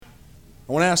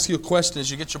I want to ask you a question as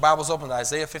you get your Bibles open to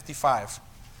Isaiah 55.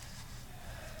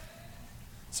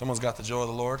 Someone's got the joy of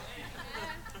the Lord.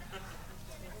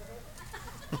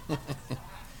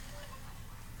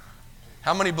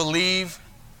 How many believe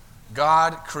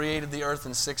God created the earth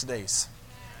in 6 days?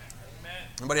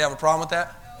 Anybody have a problem with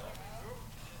that?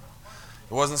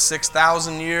 It wasn't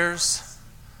 6,000 years.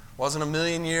 Wasn't a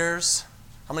million years.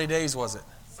 How many days was it?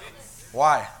 6.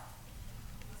 Why?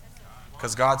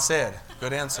 Because God said.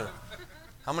 Good answer.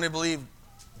 How many believe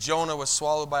Jonah was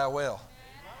swallowed by a whale?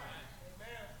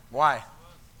 Why?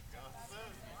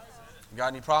 You got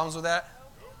any problems with that?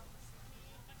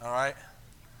 All right.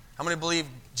 How many believe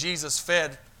Jesus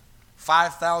fed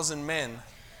 5,000 men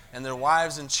and their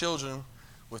wives and children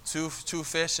with two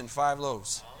fish and 5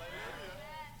 loaves?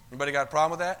 Anybody got a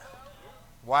problem with that?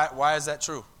 Why is that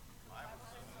true?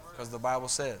 Because the Bible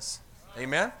says.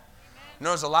 Amen? You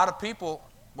know, there's a lot of people,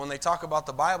 when they talk about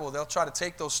the Bible, they'll try to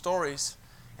take those stories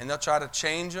and they'll try to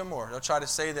change them, or they'll try to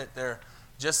say that they're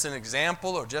just an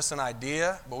example or just an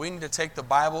idea. But we need to take the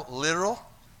Bible literal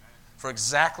for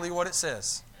exactly what it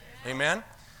says. Amen?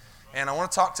 And I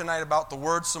want to talk tonight about the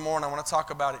Word some more, and I want to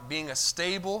talk about it being a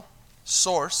stable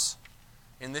source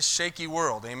in this shaky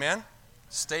world. Amen?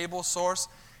 Stable source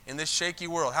in this shaky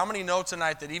world. How many know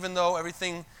tonight that even though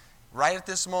everything right at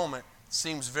this moment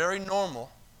seems very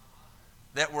normal,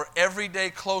 that we're every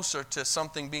day closer to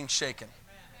something being shaken?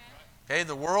 Okay,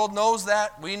 the world knows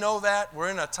that. We know that. We're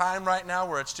in a time right now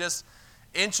where it's just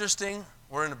interesting.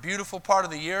 We're in a beautiful part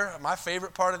of the year, my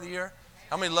favorite part of the year.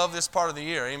 How many love this part of the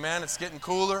year? Amen? It's getting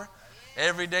cooler.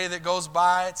 Every day that goes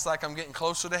by, it's like I'm getting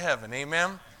closer to heaven.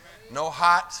 Amen? No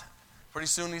hot. Pretty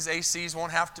soon these ACs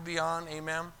won't have to be on.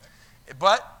 Amen?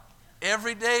 But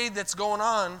every day that's going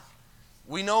on,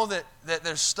 we know that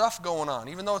there's stuff going on.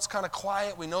 Even though it's kind of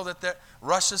quiet, we know that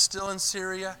Russia's still in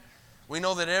Syria. We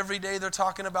know that every day they're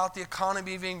talking about the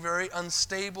economy being very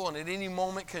unstable and at any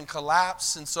moment can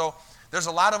collapse. And so there's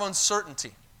a lot of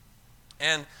uncertainty.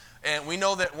 And we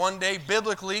know that one day,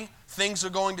 biblically, things are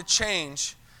going to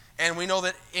change. And we know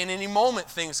that in any moment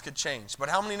things could change. But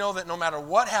how many know that no matter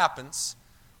what happens,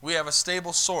 we have a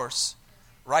stable source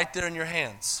right there in your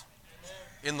hands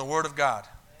in the Word of God?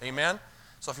 Amen?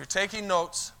 So if you're taking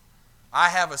notes, I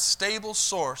have a stable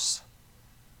source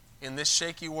in this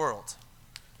shaky world.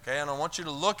 Okay, and I want you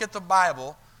to look at the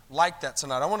Bible like that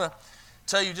tonight. I want to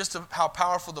tell you just how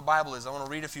powerful the Bible is. I want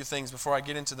to read a few things before I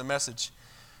get into the message.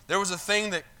 There was a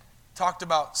thing that talked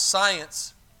about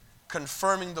science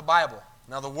confirming the Bible.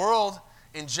 Now, the world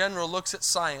in general looks at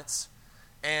science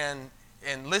and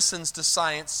listens to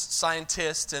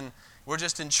scientists, and we're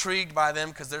just intrigued by them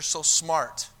because they're so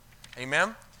smart.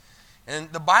 Amen?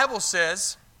 And the Bible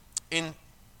says in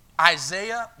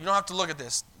Isaiah, you don't have to look at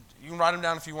this. You can write them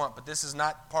down if you want, but this is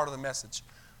not part of the message.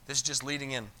 This is just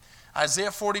leading in. Isaiah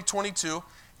 40:22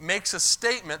 makes a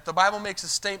statement, the Bible makes a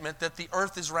statement that the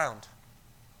earth is round.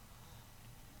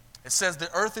 It says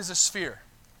the earth is a sphere.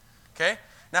 Okay?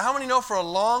 Now, how many know for a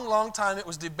long, long time it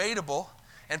was debatable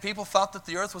and people thought that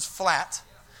the earth was flat,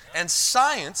 and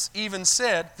science even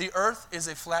said the earth is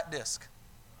a flat disk?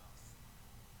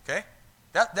 Okay?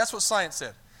 That's what science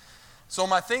said. So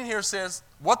my thing here says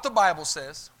what the Bible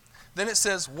says, then it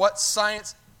says what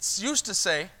science used to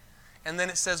say, and then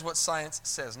it says what science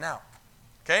says now.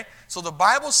 Okay? So the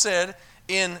Bible said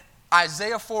in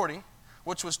Isaiah 40,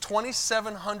 which was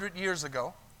 2,700 years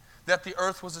ago, that the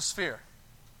earth was a sphere.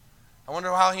 I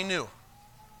wonder how he knew.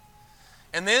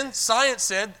 And then science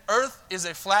said earth is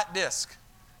a flat disk.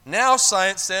 Now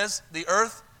science says the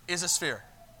earth is a sphere.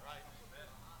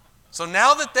 So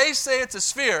now that they say it's a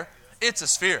sphere, it's a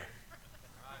sphere.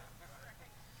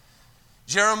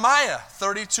 Jeremiah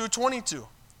 33:22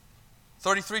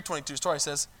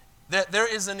 says that there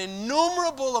is an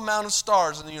innumerable amount of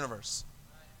stars in the universe.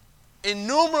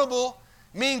 Innumerable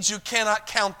means you cannot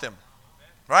count them.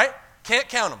 Right? Can't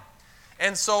count them.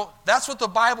 And so that's what the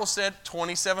Bible said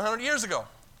 2,700 years ago.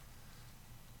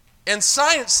 And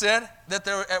science said that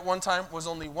there at one time was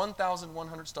only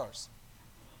 1,100 stars.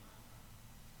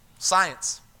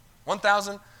 Science.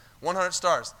 1,100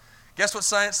 stars. Guess what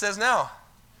science says now?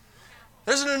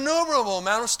 There's an innumerable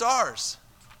amount of stars.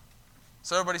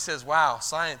 So everybody says, wow,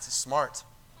 science is smart.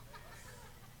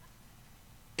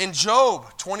 In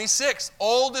Job 26,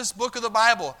 oldest book of the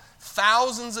Bible,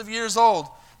 thousands of years old,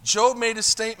 Job made a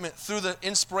statement through the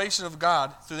inspiration of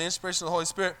God, through the inspiration of the Holy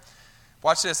Spirit,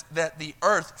 watch this, that the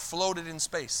earth floated in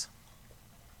space.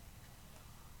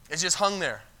 It just hung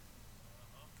there.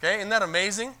 Okay, isn't that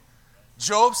amazing?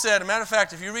 Job said, as a matter of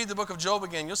fact, if you read the book of Job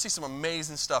again, you'll see some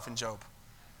amazing stuff in Job.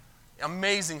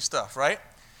 Amazing stuff, right?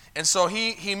 And so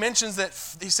he mentions that,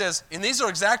 he says, and these are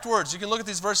exact words. You can look at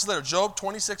these verses later. Job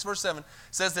 26, verse 7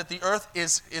 says that the earth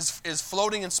is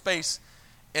floating in space,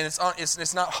 and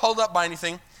it's not held up by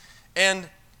anything. And,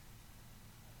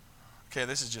 okay,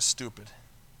 this is just stupid.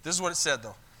 This is what it said,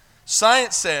 though.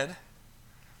 Science said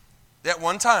that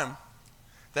one time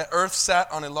that earth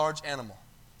sat on a large animal.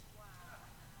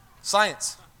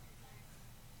 Science.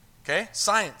 Okay?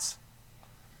 Science.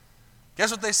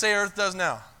 Guess what they say earth does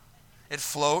now? It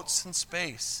floats in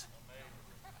space.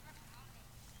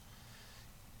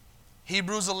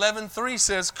 Hebrews 11:3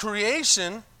 says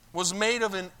creation was made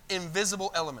of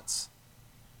invisible elements.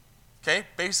 Okay?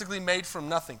 Basically made from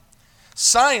nothing.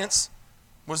 Science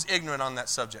was ignorant on that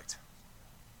subject.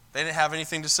 They didn't have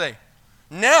anything to say.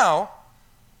 Now,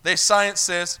 science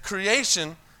says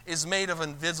creation is made of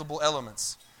invisible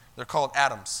elements. They're called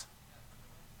atoms.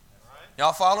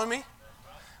 Y'all following me?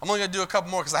 I'm only going to do a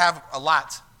couple more because I have a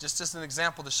lot. Just an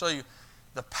example to show you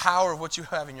the power of what you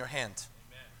have in your hand.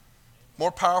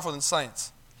 More powerful than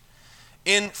science.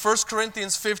 In 1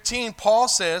 Corinthians 15, Paul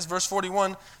says, verse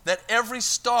 41, that every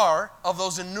star of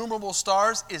those innumerable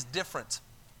stars is different.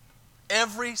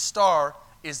 Every star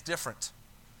is different.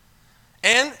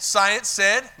 And science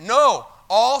said, no,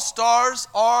 all stars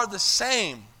are the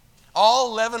same.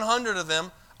 All 1,100 of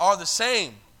them are the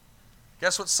same.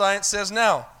 Guess what science says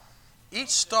now? Each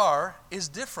star is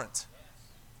different.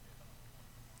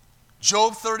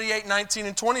 Job 38:19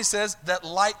 and 20 says that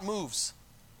light moves.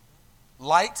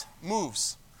 Light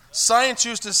moves. Science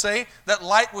used to say that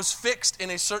light was fixed in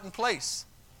a certain place.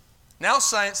 Now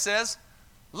science says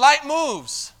light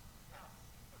moves.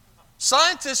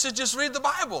 Scientists should just read the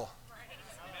Bible.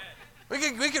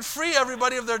 We could free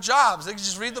everybody of their jobs. They could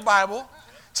just read the Bible,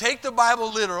 take the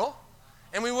Bible literal,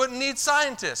 and we wouldn't need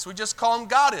scientists. We just call them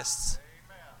Godists.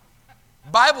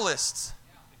 Biblists.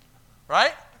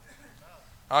 Right?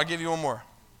 I'll give you one more.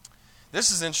 This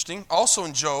is interesting. Also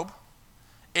in Job,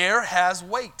 air has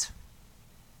weight.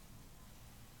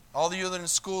 All of you that are in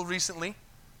school recently,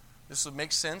 this would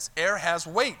make sense. Air has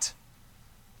weight.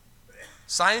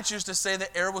 Science used to say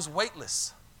that air was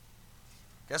weightless.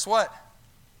 Guess what?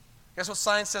 Guess what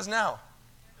science says now?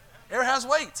 Air has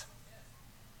weight.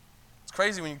 It's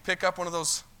crazy when you pick up one of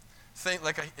those things,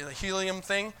 like a helium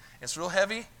thing. It's real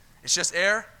heavy. It's just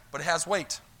air, but it has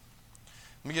weight.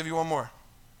 Let me give you one more.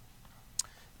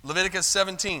 Leviticus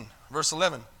 17, verse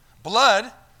 11.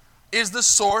 Blood is the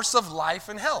source of life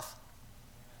and health.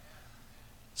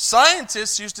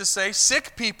 Scientists used to say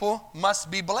sick people must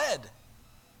be bled.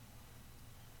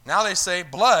 Now they say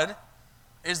blood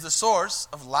is the source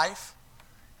of life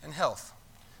and health.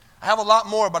 I have a lot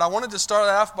more, but I wanted to start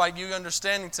off by you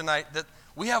understanding tonight that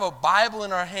we have a Bible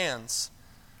in our hands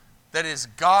that is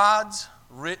God's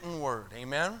written word.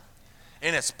 Amen?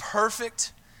 And it's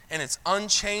perfect, and it's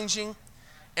unchanging,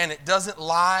 and it doesn't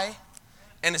lie,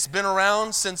 and it's been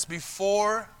around since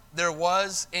before there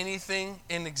was anything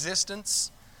in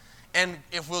existence. And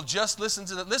if we'll just listen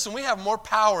to that, listen, we have more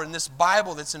power in this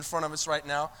Bible that's in front of us right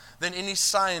now than any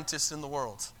scientist in the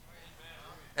world.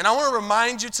 And I want to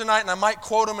remind you tonight, and I might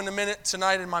quote him in a minute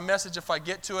tonight in my message if I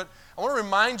get to it. I want to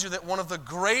remind you that one of the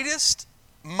greatest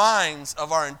minds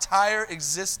of our entire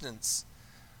existence,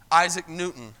 Isaac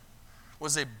Newton,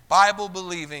 was a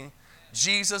Bible-believing,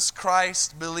 Jesus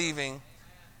Christ-believing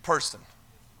person.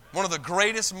 One of the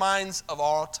greatest minds of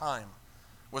all time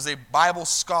was a Bible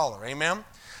scholar. Amen?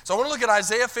 So I want to look at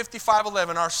Isaiah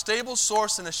 55:11, our stable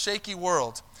source in a shaky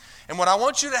world. And what I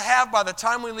want you to have by the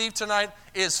time we leave tonight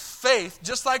is faith.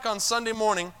 Just like on Sunday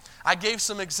morning, I gave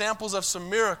some examples of some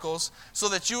miracles so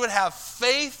that you would have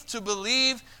faith to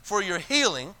believe for your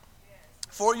healing,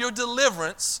 for your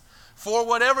deliverance, for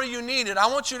whatever you needed. I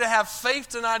want you to have faith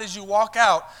tonight as you walk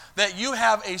out that you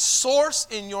have a source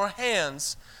in your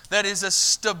hands that is a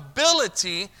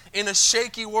stability in a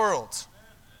shaky world.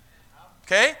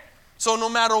 Okay? So no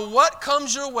matter what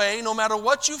comes your way, no matter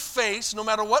what you face, no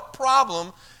matter what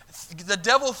problem the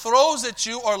devil throws at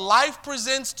you or life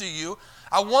presents to you,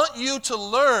 I want you to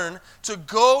learn to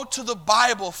go to the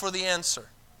Bible for the answer.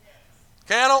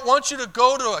 Okay, I don't want you to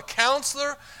go to a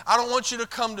counselor. I don't want you to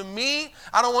come to me.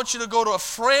 I don't want you to go to a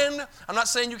friend. I'm not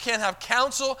saying you can't have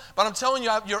counsel, but I'm telling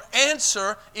you your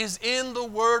answer is in the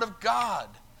Word of God.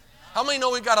 How many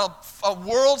know we've got a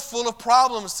world full of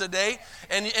problems today,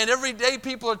 and every day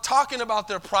people are talking about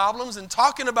their problems and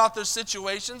talking about their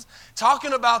situations,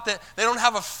 talking about that they don't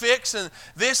have a fix and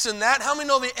this and that. How many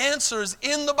know the answer is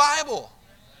in the Bible?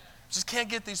 Just can't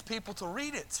get these people to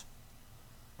read it.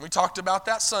 We talked about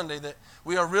that Sunday, that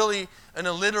we are really an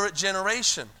illiterate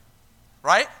generation,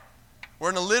 right? We're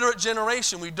an illiterate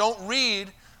generation. We don't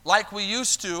read like we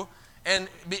used to, And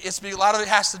a lot of it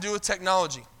has to do with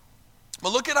technology.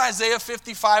 But look at Isaiah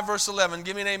 55, verse 11.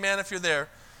 Give me an amen if you're there.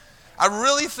 I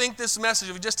really think this message,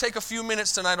 if we just take a few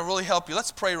minutes tonight, will really help you.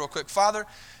 Let's pray real quick. Father,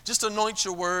 just anoint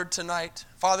your word tonight.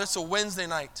 Father, it's a Wednesday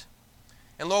night.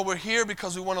 And Lord, we're here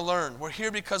because we want to learn. We're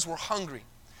here because we're hungry.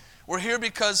 We're here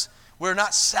because we're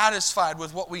not satisfied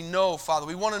with what we know, Father.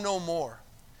 We want to know more.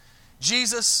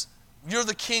 Jesus, you're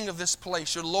the King of this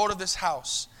place. You're Lord of this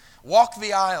house. Walk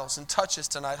the aisles and touch us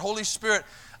tonight. Holy Spirit,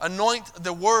 anoint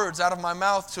the words out of my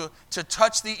mouth to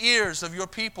touch the ears of your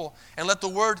people, and let the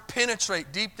word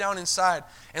penetrate deep down inside,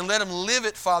 and let them live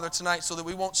it, Father, tonight, so that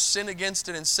we won't sin against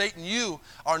it. And Satan, you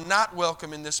are not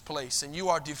welcome in this place, and you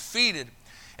are defeated,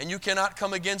 and you cannot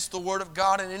come against the word of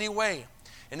God in any way.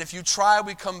 And if you try,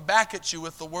 we come back at you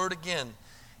with the word again.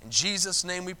 In Jesus'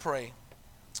 name we pray.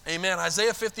 Amen.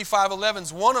 Isaiah 55:11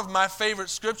 is one of my favorite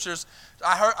scriptures.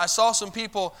 I saw some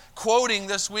people quoting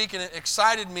this week, and it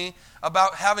excited me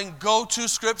about having go-to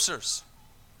scriptures.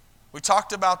 We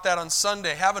talked about that on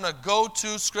Sunday, having a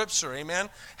go-to scripture. Amen.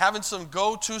 Having some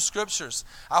go-to scriptures.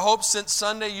 I hope since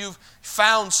Sunday you've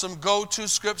found some go-to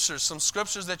scriptures, some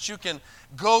scriptures that you can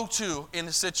go to in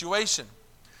a situation.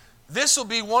 This will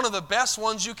be one of the best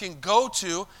ones you can go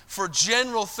to for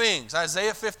general things.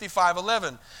 Isaiah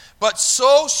 55:11. But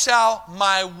so shall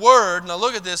my word, now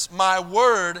look at this, my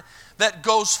word that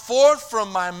goes forth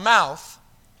from my mouth,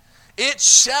 it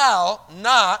shall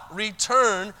not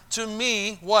return to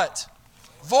me, what?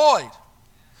 Void.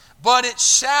 But it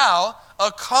shall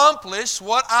accomplish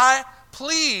what I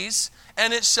please,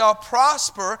 and it shall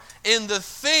prosper in the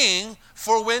thing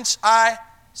for which I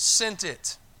sent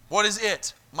it. What is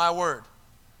it? My word.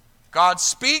 God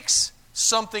speaks,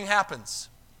 something happens.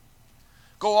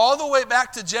 Go all the way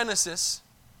back to Genesis.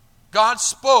 God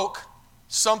spoke,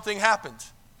 something happened.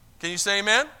 Can you say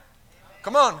amen?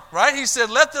 Come on, right? He said,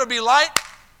 let there be light,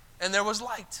 and there was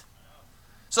light.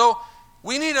 So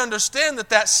we need to understand that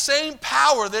that same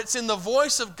power that's in the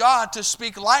voice of God to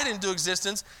speak light into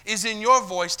existence is in your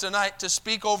voice tonight to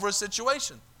speak over a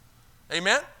situation.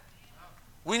 Amen?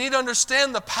 We need to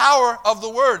understand the power of the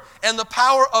word and the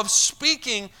power of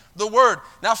speaking the word.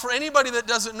 Now, for anybody that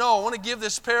doesn't know, I want to give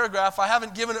this paragraph. I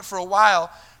haven't given it for a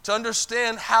while to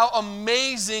understand how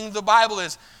amazing the Bible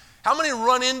is. How many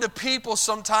run into people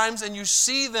sometimes and you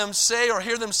see them say, or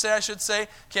hear them say, I should say,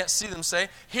 can't see them say,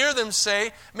 hear them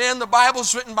say, man, the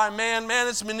Bible's written by man,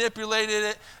 it's manipulated,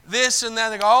 it, this and that.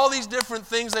 They got all these different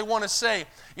things they want to say.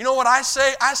 You know what I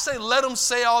say? I say let them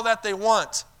say all that they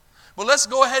want. But let's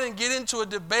go ahead and get into a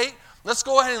debate. Let's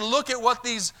go ahead and look at what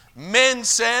these men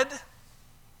said.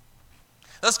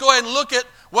 Let's go ahead and look at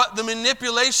what the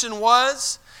manipulation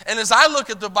was. And as I look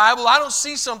at the Bible, I don't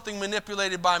see something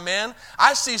manipulated by man.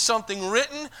 I see something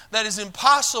written that is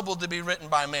impossible to be written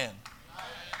by man.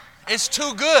 It's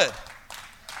too good.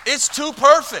 It's too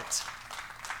perfect.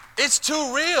 It's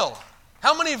too real.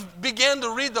 How many began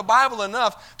to read the Bible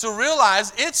enough to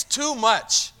realize it's too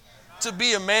much to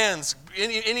be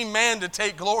any man to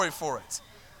take glory for it?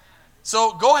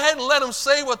 So go ahead and let them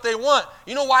say what they want.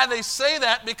 You know why they say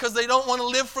that? Because they don't want to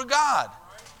live for God.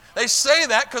 They say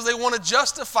that because they want to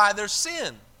justify their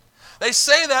sin. They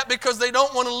say that because they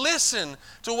don't want to listen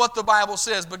to what the Bible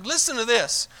says. But listen to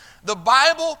this. The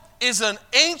Bible is an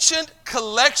ancient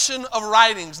collection of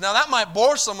writings. Now that might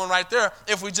bore someone right there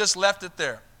if we just left it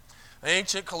there. An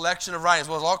ancient collection of writings.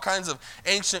 Well, there's all kinds of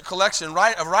ancient collection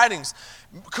of writings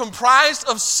comprised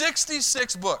of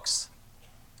 66 books.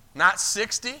 Not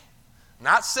 60,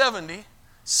 not 70,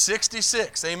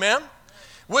 66. Amen?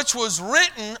 Which was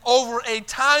written over a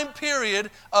time period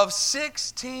of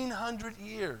 1,600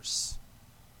 years.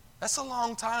 That's a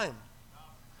long time.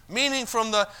 Meaning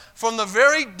from the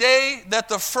very day that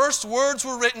the first words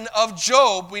were written of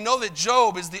Job, we know that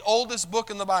Job is the oldest book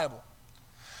in the Bible,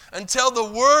 until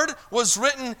the word was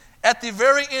written at the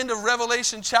very end of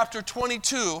Revelation chapter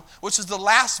 22, which is the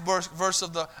last verse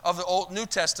of the Old New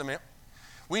Testament.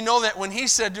 We know that when he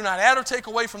said, do not add or take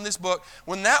away from this book,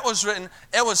 when that was written,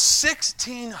 it was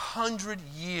 1,600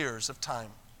 years of time.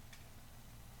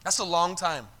 That's a long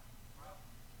time.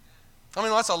 I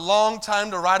mean, that's a long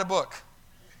time to write a book.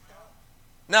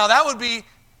 Now, that would be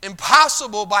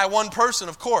impossible by one person,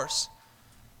 of course.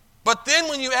 But then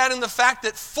when you add in the fact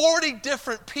that 40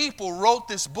 different people wrote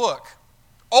this book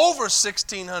over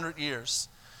 1,600 years,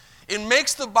 it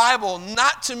makes the Bible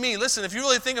not to me, listen, if you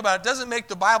really think about it, it doesn't make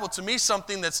the Bible to me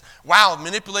something that's, wow,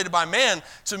 manipulated by man.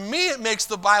 To me, it makes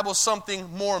the Bible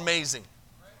something more amazing.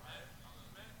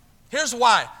 Here's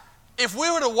why. If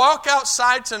we were to walk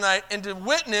outside tonight and to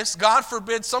witness, God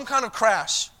forbid, some kind of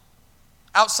crash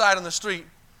outside on the street,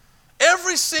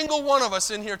 every single one of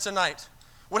us in here tonight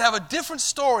would have a different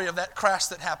story of that crash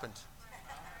that happened.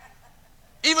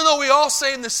 Even though we all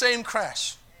say in the same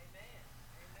crash.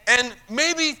 And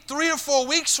maybe 3 or 4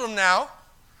 weeks from now,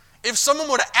 if someone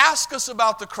were to ask us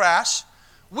about the crash,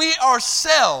 we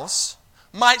ourselves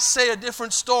might say a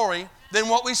different story than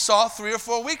what we saw 3 or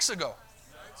 4 weeks ago.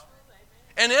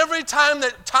 And every time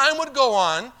that time would go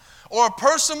on, or a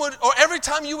person would, or every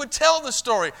time you would tell the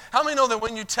story, how many know that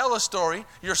when you tell a story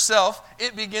yourself,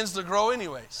 it begins to grow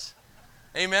anyways?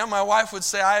 Amen. My wife would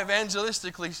say, I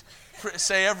evangelistically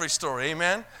say every story.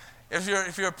 Amen. If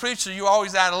you're a preacher, you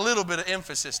always add a little bit of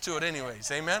emphasis to it anyways.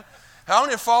 Amen. How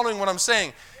many are following what I'm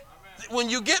saying? When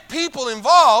you get people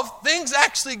involved, things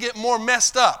actually get more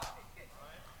messed up.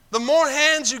 The more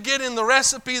hands you get in the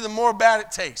recipe, the more bad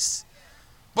it tastes.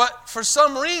 But for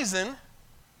some reason,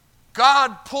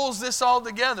 God pulls this all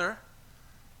together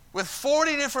with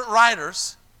 40 different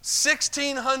writers,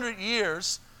 1,600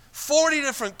 years, 40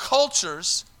 different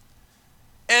cultures,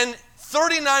 and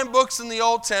 39 books in the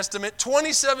Old Testament,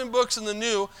 27 books in the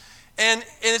New, and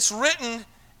it's written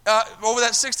over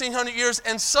that 1,600 years,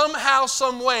 and somehow,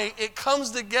 some way, it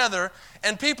comes together,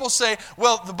 and people say,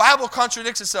 well, the Bible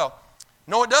contradicts itself.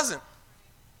 No, it doesn't.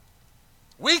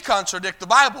 We contradict the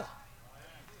Bible.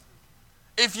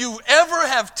 If you ever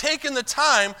have taken the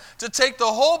time to take the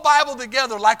whole Bible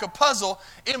together like a puzzle,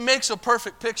 it makes a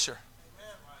perfect picture.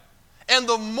 And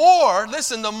the more,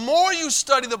 listen, the more you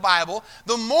study the Bible,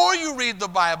 the more you read the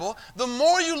Bible, the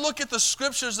more you look at the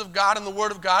scriptures of God and the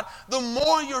Word of God, the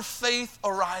more your faith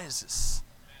arises.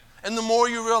 And the more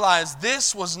you realize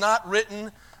this was not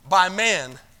written by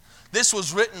man. This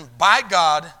was written by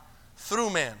God through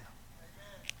man.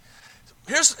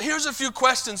 Here's a few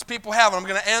questions people have, and I'm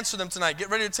going to answer them tonight. Get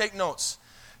ready to take notes.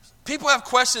 People have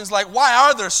questions like, why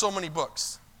are there so many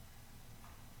books?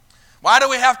 Why do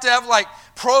we have to have like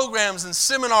programs and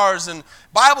seminars and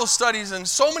Bible studies and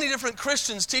so many different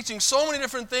Christians teaching so many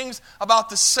different things about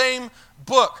the same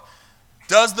book?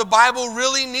 Does the Bible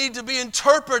really need to be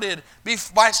interpreted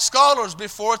by scholars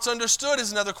before it's understood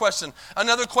is another question.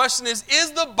 Another question is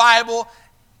the Bible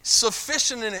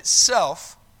sufficient in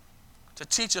itself to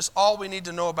teach us all we need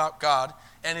to know about God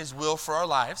and His will for our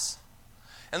lives?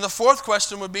 And the fourth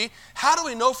question would be, how do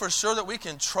we know for sure that we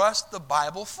can trust the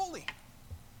Bible fully?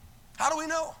 How do we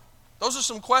know? Those are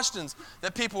some questions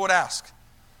that people would ask.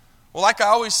 Well, like I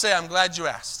always say, I'm glad you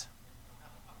asked.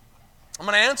 I'm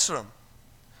going to answer them.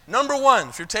 Number one,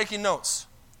 if you're taking notes,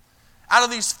 out of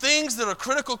these things that are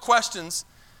critical questions,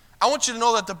 I want you to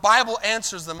know that the Bible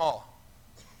answers them all.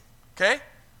 Okay?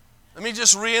 Let me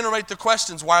just reiterate the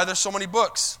questions. Why are there so many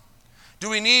books? Do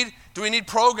we need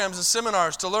programs and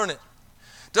seminars to learn it?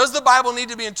 Does the Bible need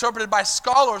to be interpreted by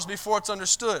scholars before it's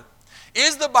understood?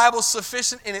 Is the Bible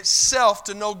sufficient in itself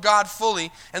to know God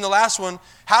fully? And the last one,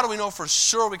 how do we know for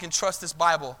sure we can trust this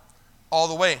Bible all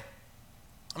the way?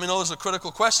 I mean, those are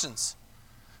critical questions.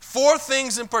 4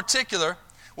 things in particular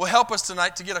will help us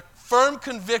tonight to get a firm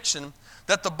conviction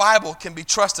that the Bible can be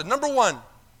trusted. Number one,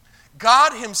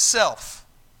 God Himself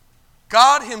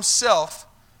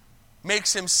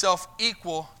makes Himself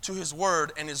equal to His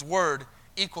Word and His Word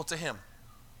equal to Him.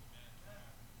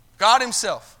 God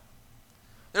Himself.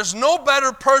 There's no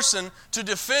better person to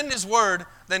defend His Word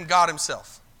than God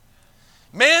Himself.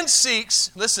 Man seeks,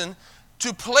 listen,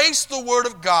 to place the Word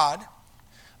of God,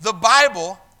 the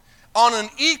Bible, on an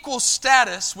equal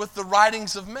status with the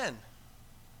writings of men.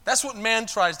 That's what man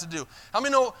tries to do. How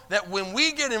many know that when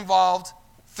we get involved,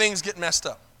 things get messed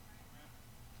up?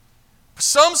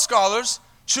 Some scholars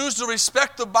choose to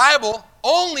respect the Bible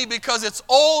only because it's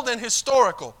old and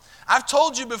historical. I've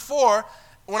told you before,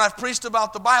 when I've preached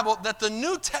about the Bible, that the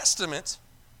New Testament,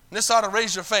 and this ought to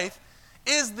raise your faith,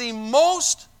 is the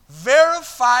most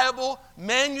verifiable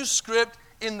manuscript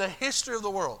in the history of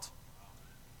the world.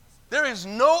 There is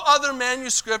no other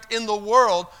manuscript in the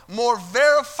world more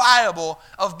verifiable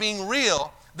of being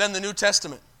real than the New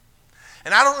Testament.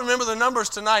 And I don't remember the numbers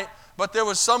tonight, but there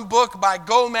was some book by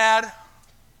Gomer,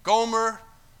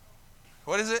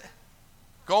 what is it?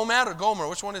 Gomad or Gomer?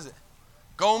 Which one is it?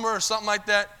 Gomer or something like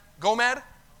that. Gomad?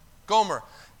 Gomer.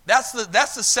 That's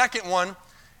the second one,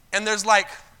 and there's like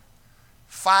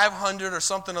 500 or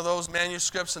something of those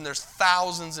manuscripts, and there's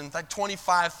thousands and like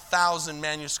 25,000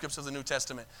 manuscripts of the New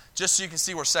Testament, just so you can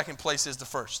see where second place is to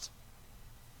first.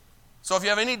 So if you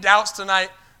have any doubts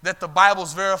tonight that the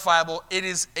Bible's verifiable, it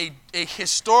is a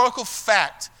historical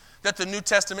fact that the New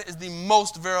Testament is the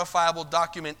most verifiable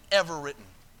document ever written.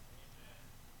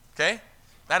 Okay?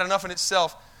 That enough in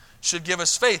itself should give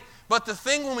us faith. But the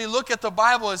thing when we look at the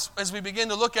Bible, as we begin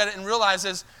to look at it and realize,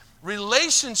 is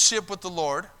relationship with the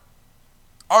Lord,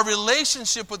 our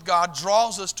relationship with God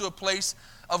draws us to a place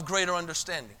of greater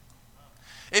understanding.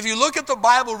 If you look at the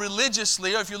Bible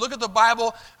religiously, or if you look at the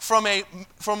Bible from a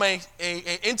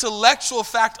intellectual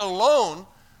fact alone,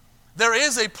 there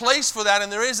is a place for that,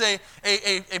 and there is a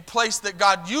place that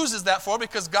God uses that for,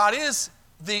 because God is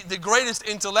the greatest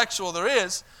intellectual there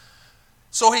is.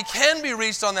 So He can be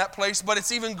reached on that place, but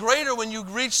it's even greater when you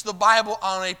reach the Bible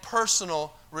on a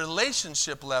personal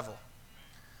relationship level.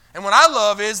 And what I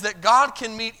love is that God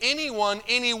can meet anyone,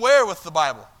 anywhere with the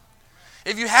Bible.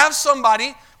 If you have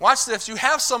somebody, watch this, you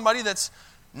have somebody that's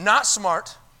not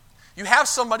smart, you have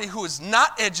somebody who is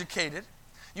not educated,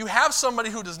 you have somebody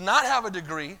who does not have a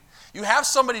degree, you have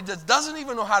somebody that doesn't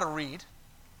even know how to read.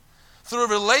 Through a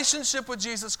relationship with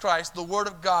Jesus Christ, the Word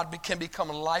of God can become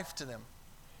life to them.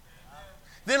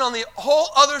 Then on the whole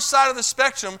other side of the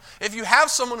spectrum, if you have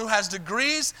someone who has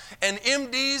degrees and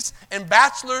MDs and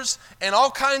bachelors and all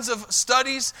kinds of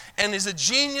studies and is a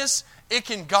genius,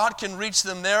 God can reach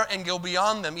them there and go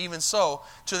beyond them, even so,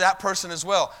 to that person as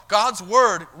well. God's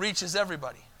Word reaches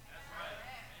everybody.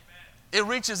 It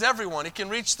reaches everyone. It can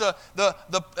reach the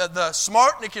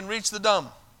smart, and it can reach the dumb.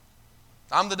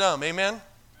 I'm the dumb, amen?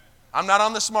 I'm not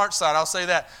on the smart side, I'll say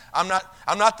that. I'm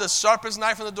not the sharpest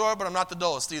knife in the door, but I'm not the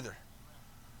dullest either.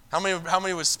 How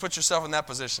many would put yourself in that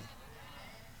position?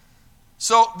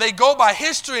 So they go by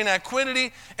history and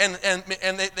antiquity, and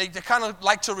they kind of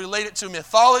like to relate it to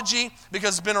mythology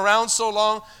because it's been around so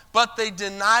long, but they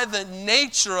deny the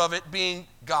nature of it being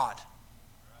God.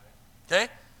 Okay?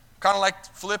 Kind of like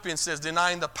Philippians says,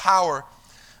 denying the power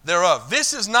thereof.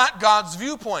 This is not God's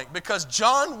viewpoint, because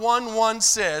John 1:1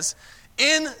 says,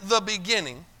 in the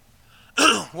beginning,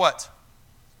 what?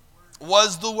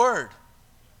 Was the Word.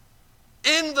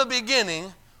 In the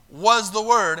beginning was the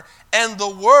Word, and the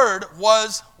Word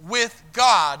was with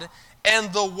God,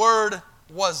 and the Word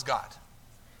was God.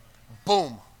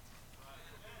 Boom.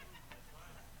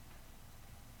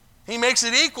 He makes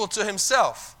it equal to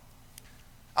Himself.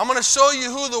 I'm going to show you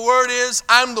who the Word is.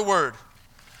 I'm the Word.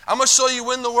 I'm going to show you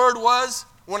when the Word was,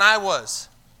 when I was.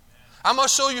 I'm going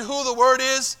to show you who the Word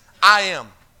is. I am.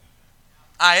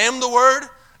 I am the Word.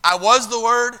 I was the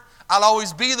Word. I'll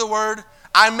always be the Word.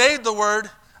 I made the Word.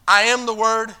 I am the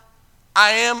Word. I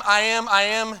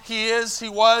am. He is. He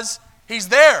was. He's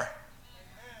there.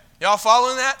 Y'all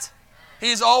following that?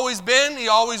 He's always been. He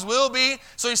always will be.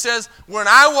 So He says, when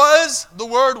I was, the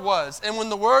Word was. And when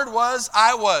the Word was,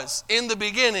 I was. In the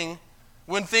beginning,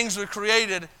 when things were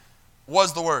created,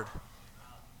 was the Word.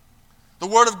 The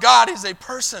Word of God is a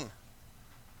person.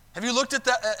 Have you looked at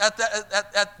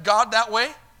God that way?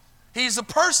 He's a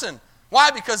person. Why?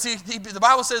 Because the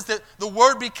Bible says that the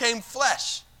Word became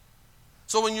flesh.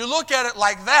 So when you look at it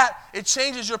like that, it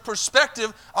changes your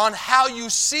perspective on how you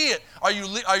see it. Are you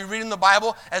reading the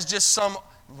Bible as just some,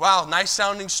 wow, nice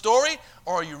sounding story?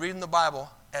 Or are you reading the Bible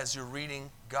as you're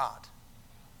reading God?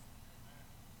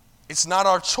 It's not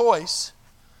our choice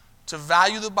to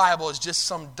value the Bible as just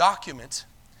some document.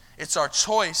 It's our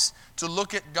choice to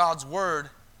look at God's Word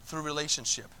through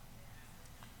relationship.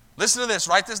 Listen to this.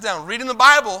 Write this down. Reading the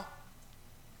Bible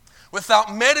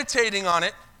without meditating on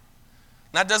it.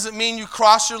 That doesn't mean you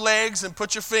cross your legs and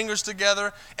put your fingers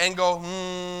together and go,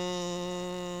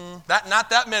 not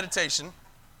that meditation.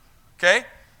 Okay?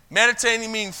 Meditating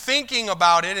means thinking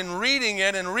about it and reading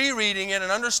it and rereading it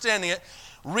and understanding it.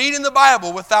 Reading the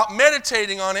Bible without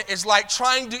meditating on it is like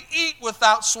trying to eat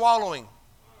without swallowing.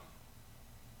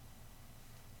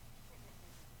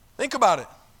 Think about it.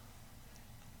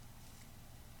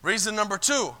 Reason number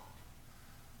 2.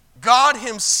 God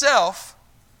Himself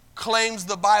claims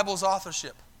the Bible's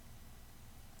authorship.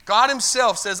 God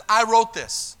Himself says, I wrote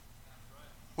this.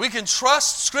 We can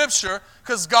trust Scripture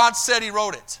because God said He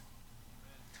wrote it.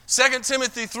 2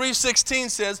 Timothy 3:16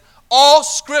 says, all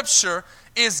Scripture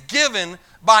is given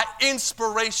by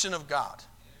inspiration of God.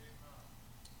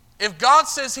 If God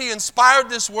says He inspired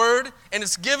this word and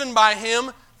it's given by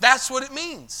Him, that's what it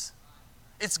means.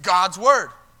 It's God's Word.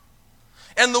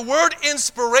 And the word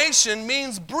inspiration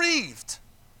means breathed.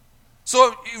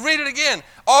 So you read it again.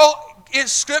 All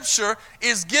Scripture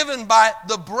is given by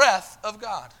the breath of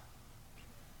God.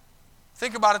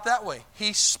 Think about it that way.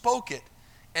 He spoke it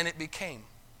and it became.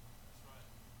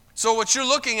 So what you're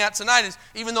looking at tonight is,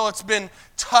 even though it's been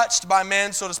touched by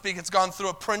man, so to speak, it's gone through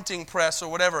a printing press or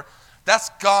whatever, that's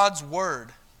God's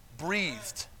Word,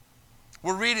 breathed.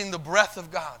 We're reading the breath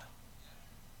of God.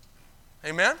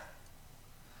 Amen?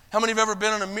 How many have ever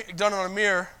been done on a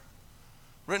mirror,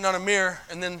 written on a mirror,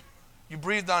 and then you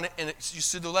breathed on it and you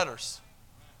see the letters?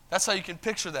 That's how you can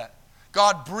picture that.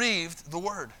 God breathed the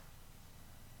Word,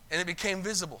 and it became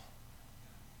visible.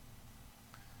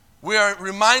 We are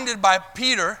reminded by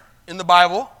Peter in the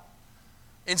Bible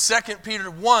in 2 Peter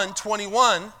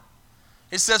 1:21,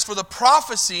 it says, "For the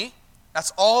prophecy,"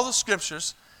 that's all the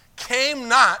scriptures, "came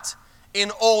not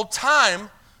in old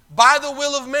time by the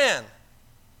will of man,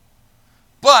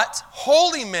 but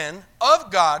holy men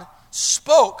of God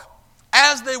spoke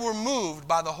as they were moved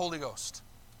by the Holy Ghost."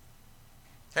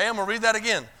 Okay, I'm going to read that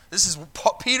again. This is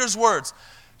Peter's words.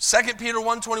 2 Peter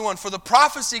 1:21, "For the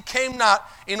prophecy came not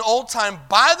in old time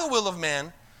by the will of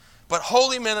man, but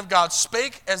holy men of God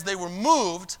spake as they were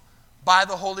moved by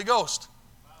the Holy Ghost."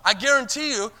 I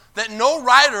guarantee you that no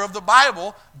writer of the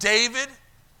Bible, David,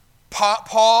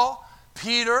 Paul,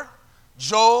 Peter,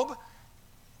 Job,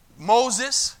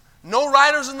 Moses, no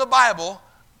writers in the Bible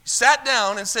sat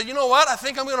down and said, "You know what, I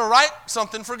think I'm going to write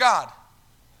something for God."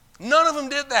 None of them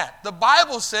did that. The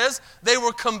Bible says they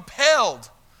were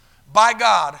compelled by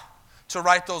God to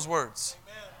write those words.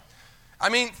 Amen. I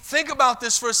mean, think about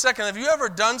this for a second. Have you ever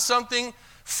done something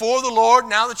for the Lord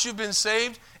now that you've been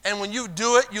saved, and when you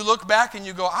do it, you look back and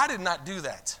you go, "I did not do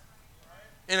that,"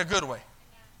 in a good way.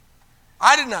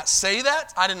 I did not say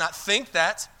that. I did not think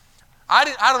that. I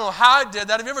don't know how I did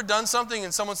that. Have you ever done something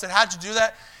and someone said, "How'd you do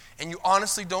that?" and you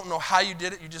honestly don't know how you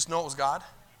did it, you just know it was God?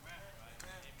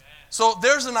 So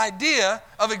there's an idea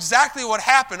of exactly what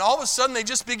happened. All of a sudden they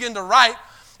just begin to write,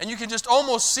 and you can just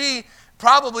almost see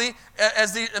probably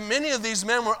as many of these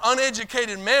men were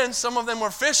uneducated men, some of them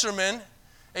were fishermen,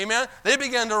 amen? They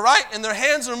began to write, and their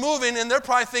hands are moving, and they're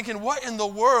probably thinking, "What in the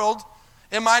world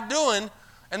am I doing?"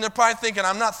 And they're probably thinking,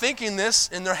 "I'm not thinking this,"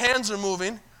 and their hands are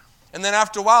moving. And then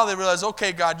after a while they realize,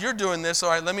 "Okay, God, you're doing this. All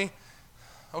right,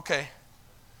 okay."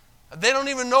 They don't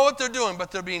even know what they're doing,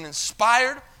 but they're being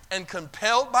inspired and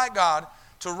compelled by God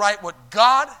to write what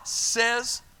God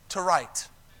says to write.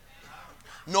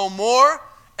 No more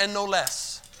and no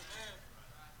less.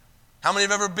 How many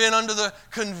have ever been under the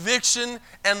conviction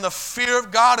and the fear of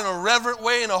God in a reverent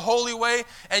way, in a holy way,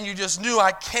 and you just knew,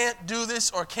 "I can't do this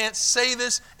or can't say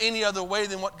this any other way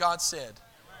than what God said"?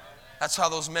 That's how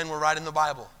those men were writing the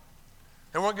Bible.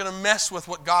 They weren't going to mess with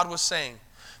what God was saying.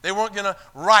 They weren't going to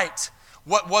write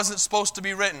what wasn't supposed to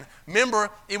be written. Remember,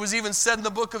 it was even said in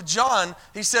the book of John,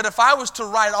 he said, "If I was to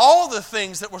write all the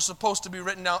things that were supposed to be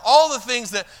written down, all the things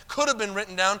that could have been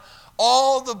written down,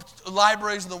 all the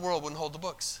libraries in the world wouldn't hold the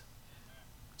books."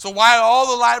 So why are all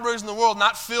the libraries in the world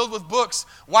not filled with books?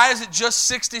 Why is it just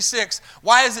 66?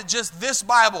 Why is it just this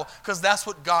Bible? Because that's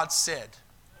what God said.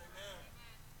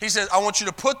 He said, "I want you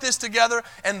to put this together,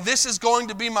 and this is going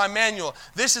to be my manual.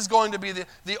 This is going to be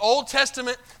the Old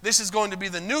Testament. This is going to be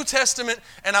the New Testament,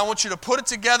 and I want you to put it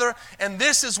together, and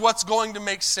this is what's going to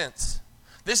make sense.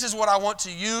 This is what I want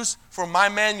to use for my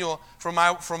manual for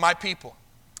my people."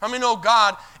 How many know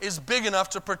God is big enough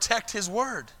to protect His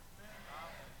Word?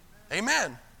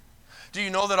 Amen. Do you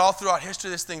know that all throughout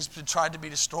history this thing's been tried to be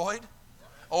destroyed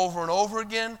over and over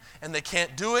again, and they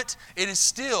can't do it? It is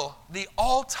still the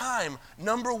all-time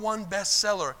 #1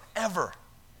 bestseller ever.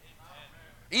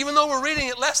 Even though we're reading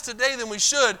it less today than we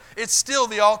should, it's still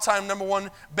the all-time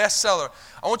 #1 bestseller.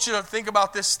 I want you to think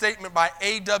about this statement by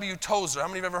A.W. Tozer. How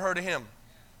many have ever heard of him?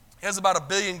 He has about 1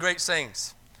 billion great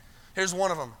sayings. Here's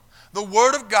one of them. "The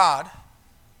Word of God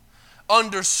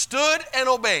understood and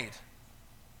obeyed."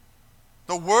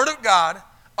 The Word of God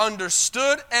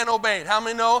understood and obeyed. How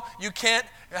many know you can't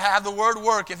have the Word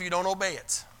work if you don't obey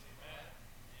it? Amen.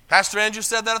 Pastor Andrew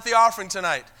said that at the offering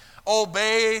tonight.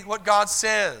 Obey what God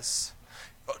says.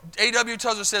 A.W.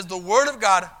 Tozer says, "The Word of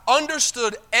God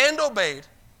understood and obeyed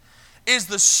is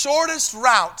the shortest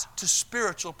route to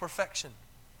spiritual perfection."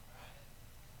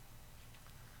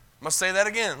 I'm going to say that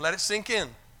again. Let it sink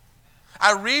in.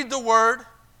 I read the Word,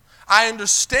 I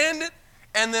understand it,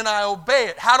 and then I obey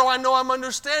it. How do I know I'm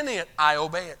understanding it? I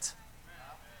obey it.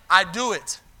 I do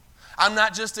it. I'm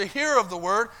not just a hearer of the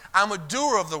Word, I'm a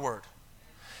doer of the Word.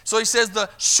 So he says the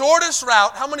shortest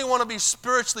route. How many want to be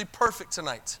spiritually perfect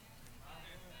tonight?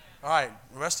 All right,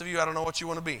 the rest of you, I don't know what you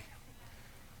want to be.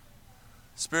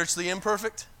 Spiritually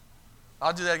imperfect?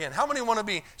 I'll do that again. How many want to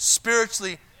be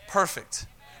spiritually perfect?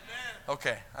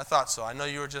 Okay, I thought so. I know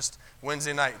you were just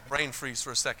Wednesday night, brain freeze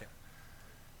for a second.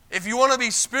 If you want to be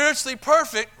spiritually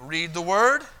perfect, read the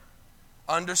Word,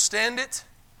 understand it,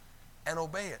 and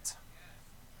obey it.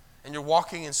 And you're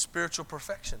walking in spiritual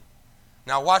perfection.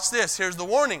 Now watch this. Here's the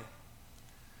warning.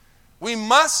 We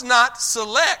must not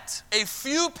select a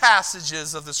few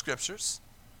passages of the Scriptures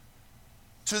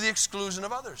to the exclusion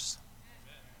of others.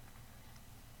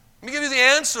 Let me give you the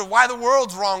answer why the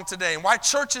world's wrong today and why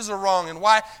churches are wrong and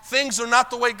why things are not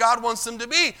the way God wants them to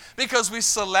be. Because we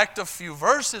select a few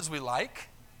verses we like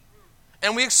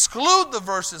and we exclude the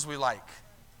verses we like.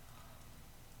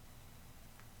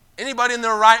 Anybody in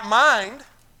their right mind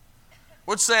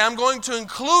would say, I'm going to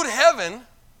include heaven,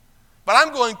 but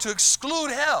I'm going to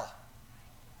exclude hell.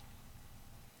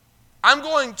 I'm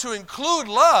going to include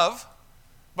love,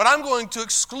 but I'm going to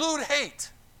exclude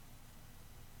hate.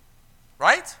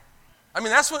 Right? I mean,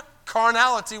 that's what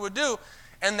carnality would do.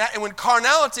 And when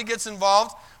carnality gets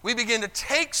involved, we begin to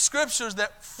take scriptures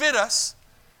that fit us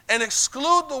and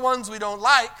exclude the ones we don't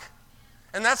like.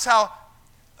 And that's how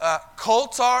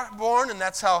cults are born, and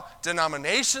that's how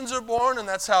denominations are born, and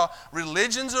that's how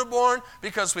religions are born,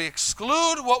 because we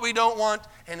exclude what we don't want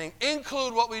and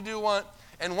include what we do want.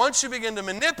 And once you begin to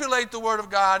manipulate the Word of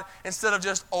God, instead of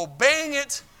just obeying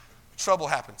it, trouble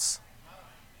happens.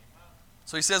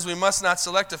 So he says we must not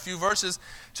select a few verses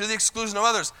to the exclusion of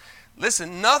others.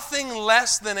 Listen, nothing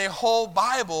less than a whole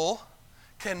Bible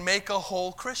can make a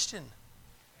whole Christian.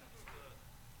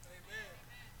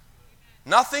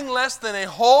 Nothing less than a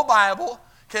whole Bible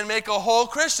can make a whole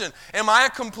Christian. Am I a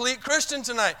complete Christian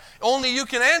tonight? Only you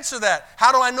can answer that.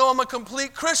 How do I know I'm a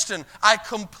complete Christian? I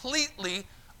completely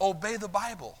obey the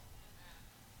Bible.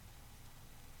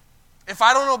 If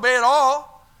I don't obey it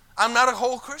all, I'm not a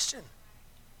whole Christian.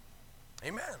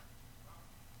 Amen.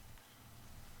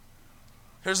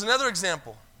 Here's another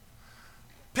example.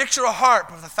 Picture a harp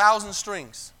of 1,000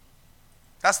 strings.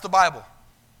 That's the Bible.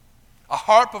 A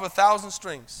harp of 1,000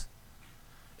 strings.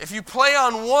 If you play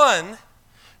on one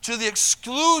to the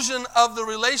exclusion of the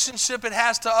relationship it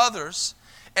has to others,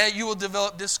 you will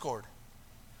develop discord.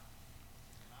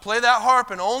 Play that harp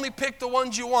and only pick the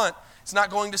ones you want. It's not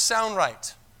going to sound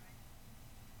right.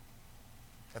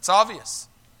 That's obvious.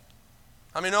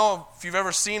 I mean, if you've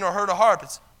ever seen or heard a harp,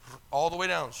 it's all the way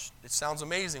down. It sounds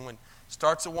amazing when it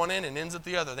starts at one end and ends at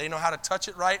the other. They know how to touch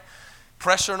it right,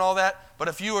 pressure and all that. But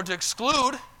if you were to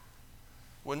exclude, it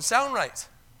wouldn't sound right.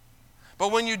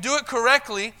 But when you do it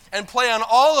correctly and play on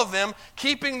all of them,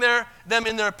 keeping them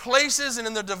in their places and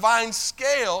in their divine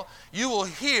scale, you will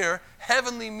hear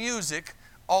heavenly music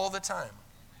all the time.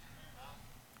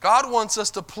 God wants us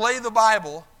to play the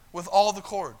Bible with all the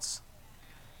chords.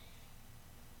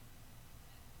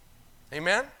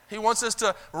 Amen? He wants us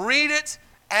to read it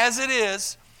as it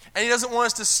is, and He doesn't want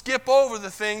us to skip over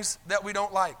the things that we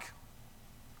don't like.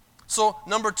 So,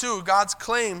 number 2, God's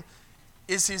claim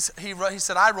is He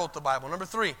said, I wrote the Bible. Number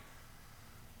 3,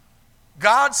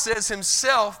 God says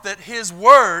Himself that His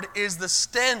Word is the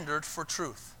standard for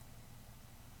truth.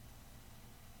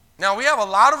 Now, we have a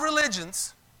lot of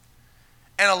religions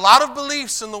and a lot of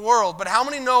beliefs in the world, but how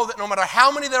many know that no matter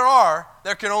how many there are,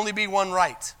 there can only be one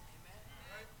right?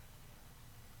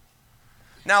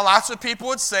 Now, lots of people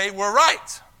would say we're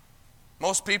right.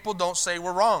 Most people don't say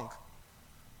we're wrong.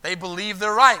 They believe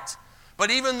they're right. But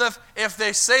even if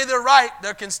they say they're right,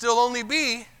 there can still only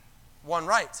be one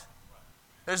right.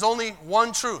 There's only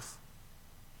one truth.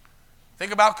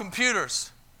 Think about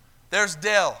computers. There's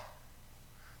Dell.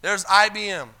 There's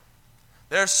IBM.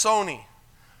 There's Sony.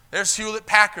 There's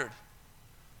Hewlett-Packard.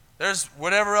 There's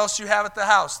whatever else you have at the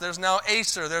house. There's now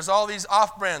Acer. There's all these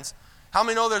off-brands. How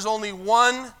many know there's only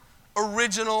one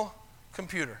original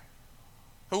computer?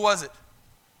 Who was it?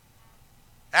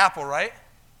 Apple, right?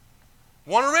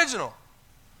 One original.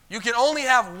 You can only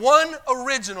have one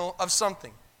original of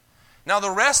something. Now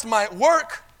the rest might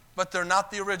work, but they're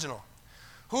not the original.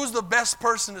 Who's the best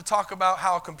person to talk about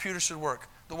how a computer should work?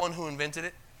 The one who invented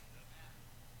it?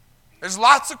 There's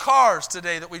lots of cars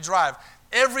today that we drive.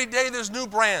 Every day there's new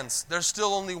brands. There's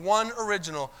still only one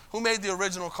original. Who made the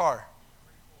original car?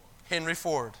 Henry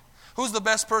Ford. Who's the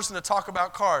best person to talk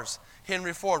about cars?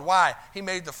 Henry Ford. Why? He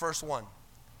made the first one.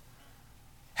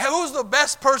 Who's the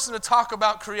best person to talk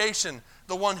about creation?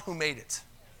 The one who made it.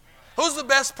 Who's the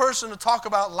best person to talk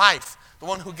about life? The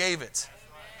one who gave it.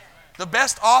 The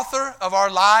best author of our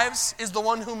lives is the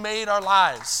one who made our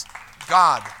lives,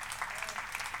 God.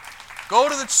 Go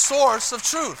to the source of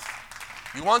truth.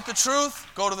 You want the truth?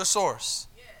 Go to the source.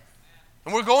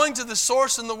 And we're going to the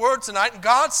source in the Word tonight, and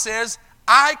God says,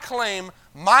 I claim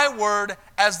my Word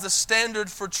as the standard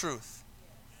for truth.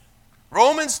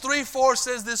 Romans 3:4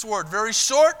 says this word, very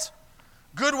short,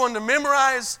 good one to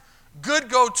memorize, good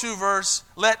go-to verse.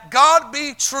 Let God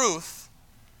be truth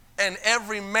and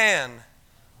every man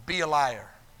be a liar.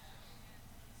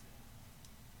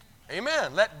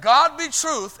 Amen. Let God be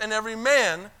truth and every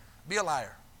man be a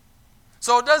liar.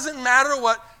 So it doesn't matter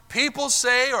what people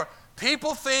say or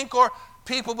people think or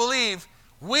people believe.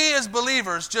 We as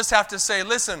believers just have to say,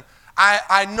 listen,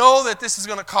 I know that this is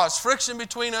going to cause friction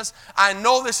between us. I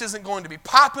know this isn't going to be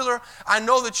popular. I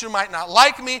know that you might not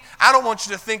like me. I don't want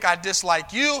you to think I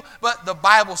dislike you, but the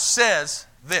Bible says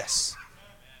this.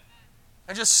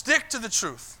 And just stick to the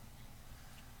truth.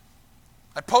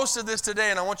 I posted this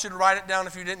today, and I want you to write it down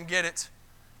if you didn't get it.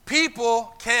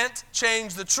 People can't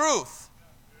change the truth.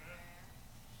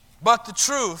 But the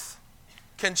truth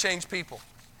can change people.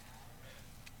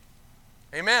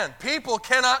 Amen. People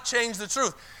cannot change the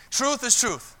truth. Truth is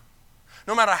truth.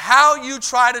 No matter how you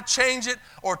try to change it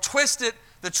or twist it,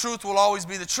 the truth will always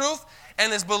be the truth.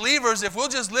 And as believers, if we'll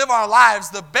just live our lives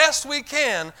the best we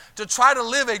can to try to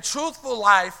live a truthful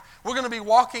life, we're going to be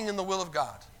walking in the will of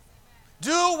God.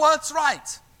 Do what's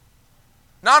right.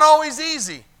 Not always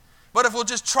easy, but if we'll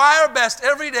just try our best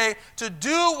every day to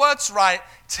do what's right,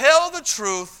 tell the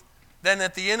truth, then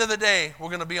at the end of the day, we're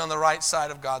going to be on the right side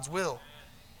of God's will.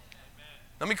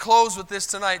 Let me close with this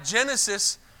tonight.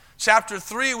 Genesis chapter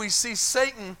 3, we see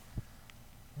Satan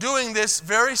doing this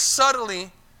very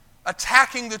subtly,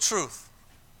 attacking the truth.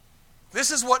 This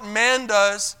is what man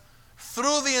does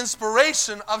through the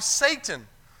inspiration of Satan.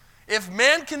 If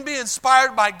man can be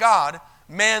inspired by God,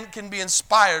 man can be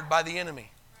inspired by the enemy.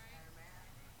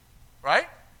 Right?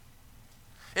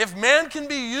 If man can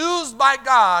be used by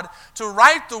God to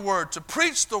write the word, to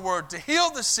preach the word, to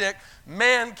heal the sick,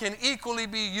 man can equally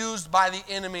be used by the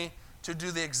enemy to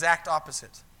do the exact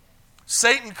opposite.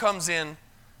 Satan comes in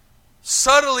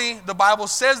subtly, the Bible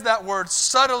says that word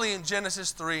subtly in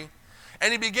Genesis 3,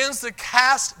 and he begins to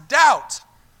cast doubt.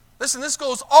 Listen, this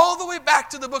goes all the way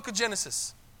back to the book of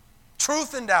Genesis.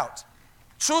 Truth and doubt.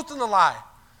 Truth and the lie.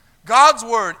 God's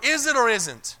word, is it or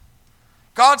isn't?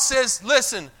 God says,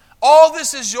 listen, all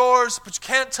this is yours, but you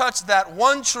can't touch that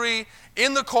one tree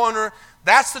in the corner.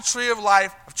 That's the tree of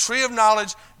life, a tree of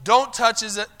knowledge. Don't touch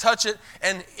it.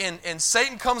 And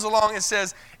Satan comes along and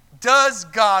says, does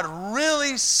God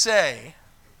really say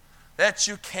that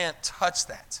you can't touch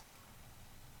that?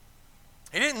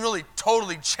 He didn't really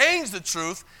totally change the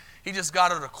truth. He just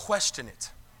got her to question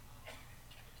it.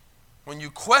 When you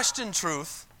question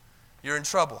truth, you're in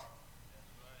trouble.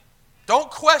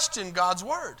 Don't question God's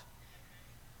word.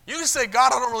 You can say,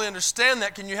 God, I don't really understand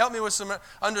that. Can you help me with some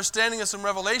understanding and some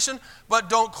revelation? But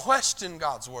don't question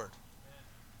God's word.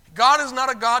 God is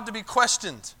not a God to be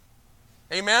questioned.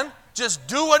 Amen? Just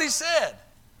do what he said.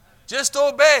 Just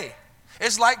obey.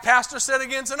 It's like Pastor said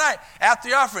again tonight at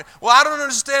the offering. Well, I don't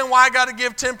understand why I got to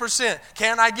give 10%.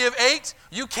 Can I give 8%?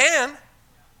 You can.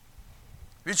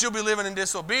 But you'll be living in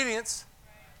disobedience.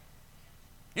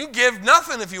 You can give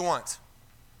nothing if you want.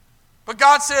 But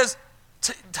God says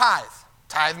tithe.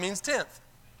 Tithe means tenth.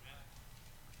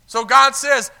 So God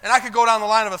says, and I could go down the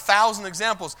line of 1,000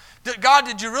 examples. God,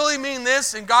 did you really mean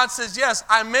this? And God says, yes,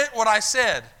 I meant what I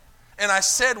said. And I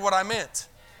said what I meant.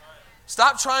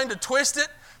 Stop trying to twist it.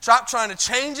 Stop trying to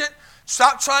change it.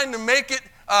 Stop trying to make it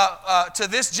to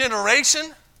this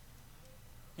generation.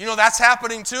 You know, that's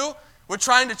happening too. We're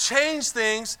trying to change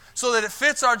things so that it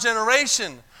fits our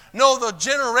generation. No, the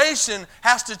generation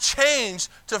has to change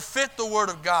to fit the Word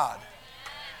of God.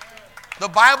 The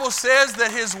Bible says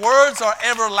that His words are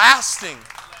everlasting.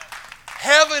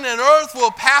 Heaven and earth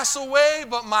will pass away,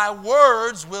 but my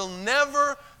words will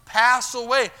never pass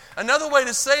away. Another way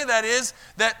to say that is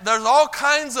that there's all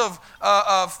kinds of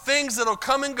things that will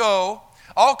come and go.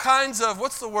 All kinds of,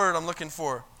 what's the word I'm looking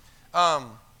for?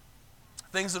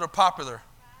 Things that are popular.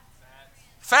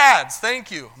 Fads,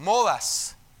 thank you.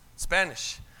 Modas,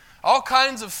 Spanish. All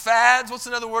kinds of fads. What's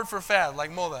another word for fad? Like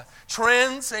moda.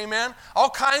 Trends, amen. All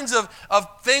kinds of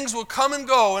things will come and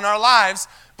go in our lives,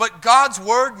 but God's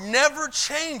word never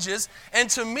changes. And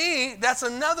to me, that's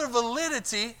another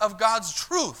validity of God's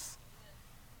truth.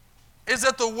 Is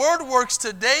that the word works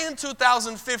today in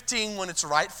 2015 when it's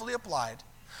rightfully applied,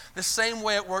 the same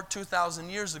way it worked 2,000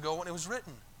 years ago when it was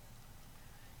written.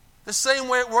 The same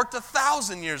way it worked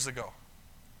 1,000 years ago.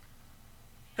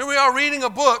 Here we are reading a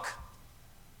book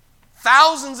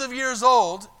thousands of years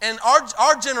old, and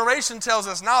our generation tells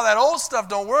us, now that old stuff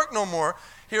don't work no more.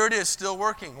 Here it is, still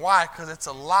working. Why? Because it's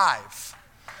alive.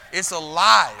 It's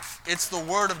alive. It's the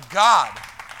Word of God.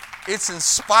 It's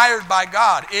inspired by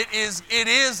God. It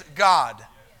is God.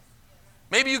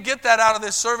 Maybe you get that out of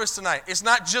this service tonight. It's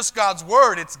not just God's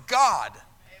Word, it's God.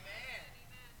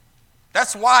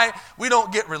 That's why we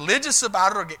don't get religious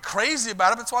about it or get crazy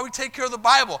about it. That's why we take care of the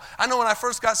Bible. I know when I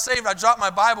first got saved, I dropped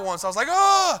my Bible once. I was like,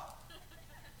 oh,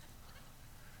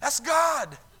 that's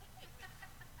God.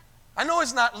 I know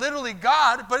it's not literally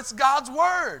God, but it's God's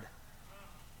Word.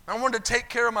 I wanted to take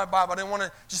care of my Bible. I didn't want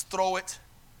to just throw it.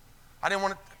 I didn't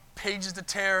want pages to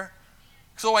tear.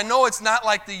 So I know it's not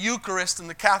like the Eucharist in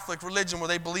the Catholic religion where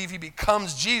they believe He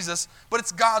becomes Jesus, but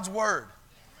it's God's Word.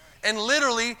 And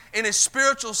literally, in a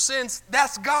spiritual sense,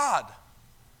 that's God.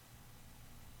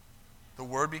 The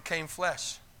Word became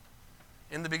flesh.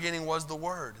 In the beginning was the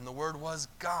Word, and the Word was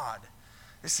God.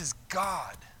 This is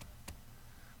God.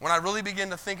 When I really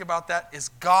begin to think about that, is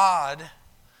God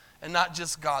and not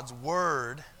just God's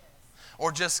word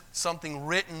or just something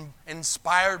written,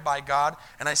 inspired by God,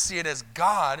 and I see it as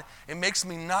God, it makes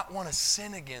me not want to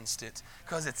sin against it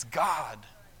because it's God.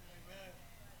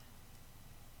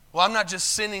 Well, I'm not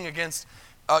just sinning against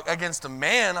a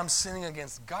man, I'm sinning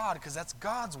against God because that's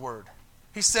God's word.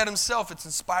 He said himself it's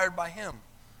inspired by him.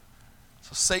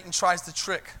 So Satan tries to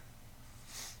trick.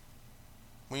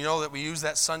 We know that we use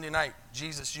that Sunday night.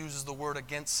 Jesus uses the word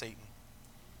against Satan.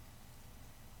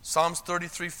 Psalms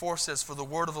 33:4 says, "For the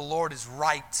word of the Lord is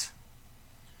right,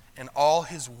 and all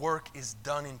his work is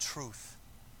done in truth."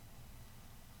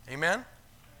 Amen?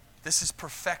 This is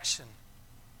perfection.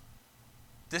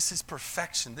 This is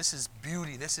perfection. This is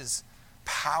beauty. This is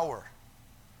power.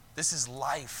 This is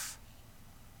life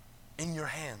in your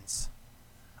hands.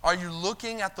 Are you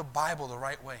looking at the Bible the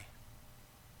right way?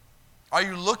 Are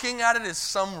you looking at it as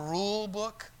some rule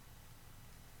book?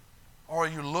 Or are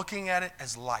you looking at it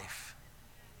as life?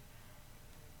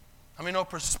 I mean,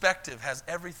 perspective has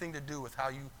everything to do with how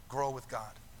you grow with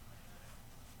God.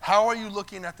 How are you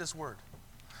looking at this word?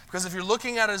 Because if you're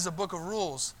looking at it as a book of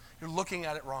rules, you're looking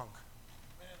at it wrong.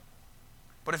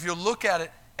 But if you look at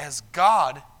it as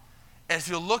God, and if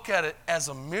you look at it as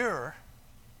a mirror,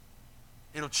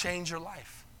 it'll change your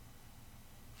life.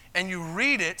 And you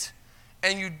read it,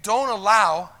 and you don't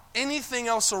allow anything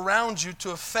else around you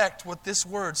to affect what this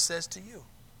word says to you.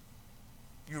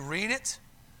 You read it,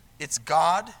 it's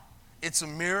God, it's a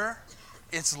mirror,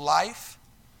 it's life,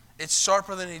 it's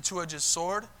sharper than a two-edged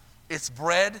sword, it's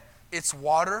bread, it's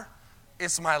water,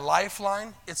 it's my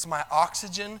lifeline, it's my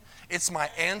oxygen, it's my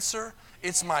answer,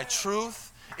 it's my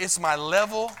truth, it's my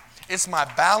level, it's my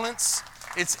balance,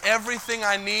 it's everything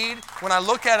I need. When I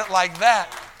look at it like that,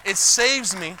 it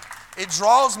saves me, it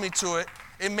draws me to it,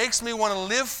 it makes me want to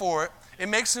live for it, it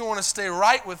makes me want to stay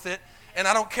right with it, and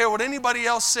I don't care what anybody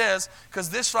else says, because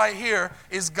this right here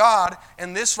is God,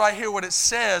 and this right here, what it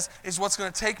says, is what's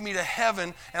going to take me to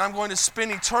heaven, and I'm going to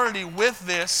spend eternity with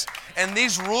this, and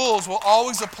these rules will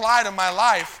always apply to my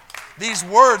life. These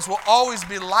words will always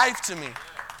be life to me.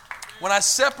 When I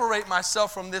separate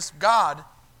myself from this God,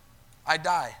 I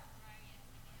die.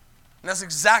 And that's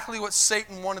exactly what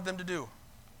Satan wanted them to do.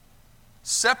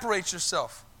 Separate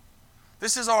yourself.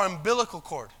 This is our umbilical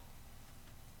cord.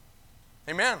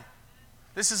 Amen.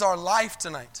 This is our life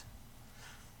tonight.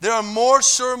 There are more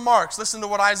sure marks. Listen to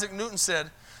what Isaac Newton said.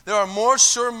 There are more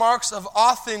sure marks of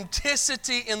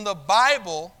authenticity in the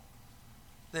Bible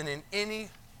than in any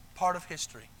part of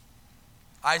history.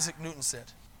 Isaac Newton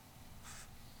said.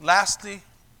 Lastly,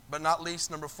 but not least,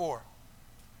 number 4.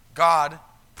 God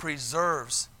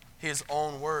preserves his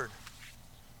own word.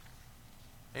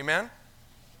 Amen?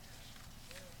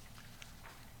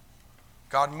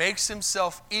 God makes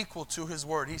himself equal to his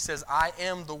word. He says, I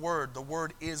am the word. The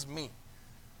word is me.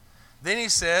 Then he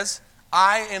says,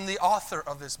 I am the author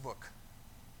of this book.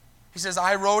 He says,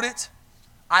 I wrote it.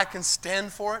 I can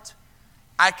stand for it.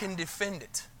 I can defend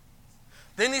it.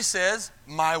 Then he says,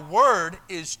 my word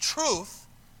is truth.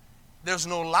 There's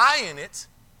no lie in it,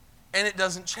 and it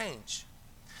doesn't change.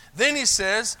 Then he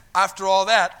says, after all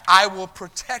that, I will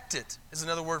protect it, is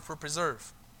another word for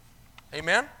preserve.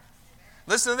 Amen?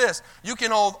 Listen to this. You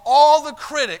can hold all the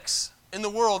critics in the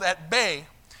world at bay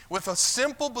with a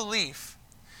simple belief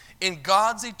in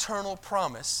God's eternal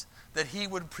promise that he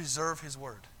would preserve his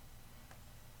word.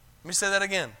 Let me say that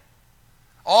again.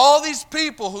 All these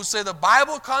people who say the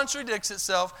Bible contradicts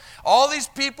itself, all these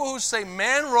people who say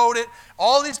man wrote it,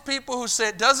 all these people who say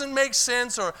it doesn't make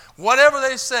sense or whatever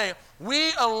they say,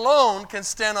 we alone can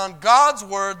stand on God's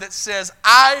word that says,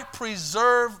 I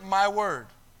preserve my word.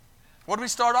 What do we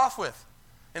start off with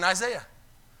in Isaiah?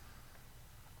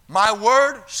 My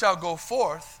word shall go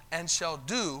forth and shall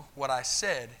do what I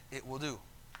said it will do.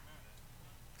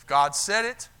 If God said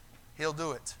it, he'll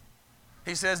do it.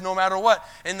 He says no matter what.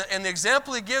 And the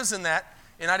example he gives in that,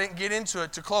 and I didn't get into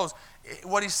it to close,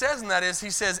 what he says in that is, he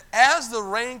says, as the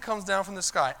rain comes down from the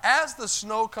sky, as the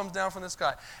snow comes down from the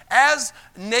sky, as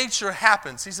nature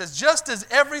happens, he says, just as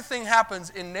everything happens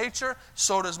in nature,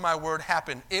 so does my word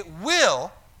happen. It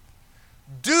will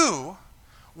do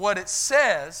what it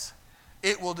says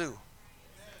it will do.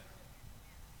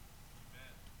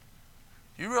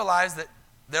 You realize that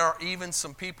there are even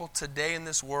some people today in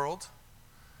this world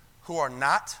who are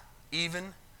not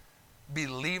even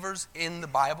believers in the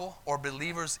Bible or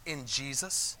believers in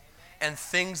Jesus, and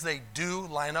things they do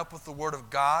line up with the Word of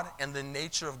God, and the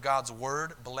nature of God's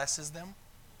Word blesses them?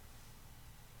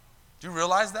 Do you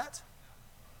realize that?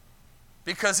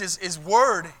 Because His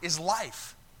Word is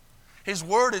life. His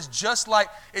Word is just like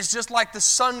the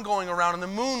sun going around and the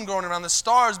moon going around, the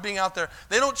stars being out there.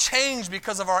 They don't change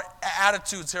because of our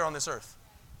attitudes here on this earth.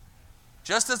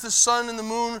 Just as the sun and the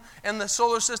moon and the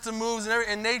solar system moves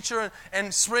and nature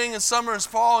and spring and summer and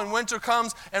fall and winter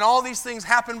comes and all these things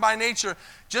happen by nature,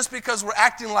 just because we're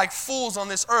acting like fools on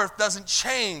this earth doesn't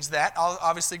change that.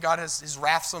 Obviously, God has His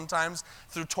wrath sometimes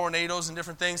through tornadoes and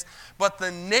different things. But the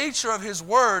nature of His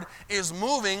Word is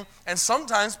moving, and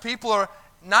sometimes people are,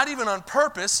 not even on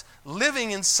purpose, living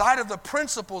inside of the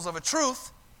principles of a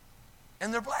truth,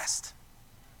 and they're blessed.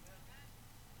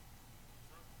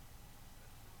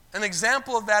 An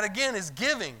example of that, again, is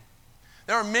giving.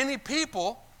 There are many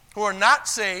people who are not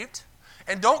saved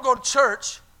and don't go to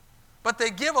church, but they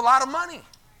give a lot of money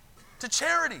to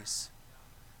charities.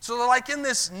 So they're like in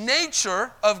this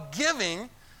nature of giving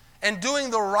and doing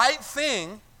the right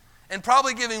thing and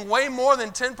probably giving way more than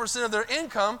 10% of their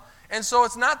income. And so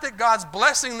it's not that God's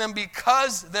blessing them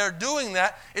because they're doing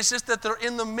that. It's just that they're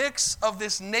in the mix of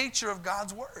this nature of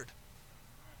God's Word.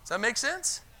 Does that make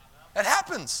sense? It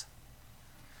happens.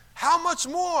 How much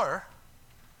more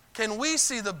can we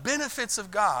see the benefits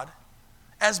of God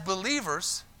as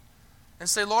believers and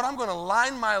say, Lord, I'm going to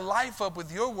line my life up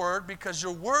with your word because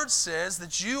your word says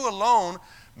that you alone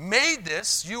made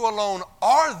this, you alone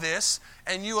are this,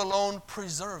 and you alone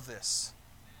preserve this.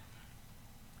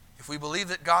 If we believe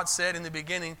that God said in the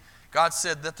beginning, God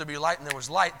said, let there be light, and there was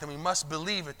light, then we must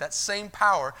believe that that same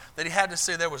power that He had to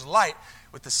say there was light,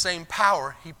 with the same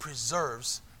power, He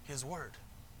preserves His word.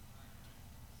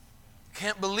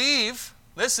 Can't believe,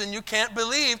 listen, you can't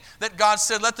believe that God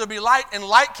said, let there be light, and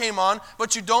light came on,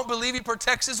 but you don't believe He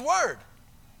protects His word.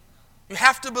 You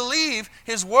have to believe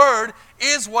His word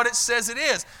is what it says it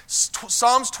is.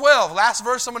 Psalms 12, last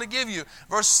verse I'm going to give you,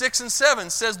 verse 6 and 7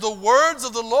 says, the words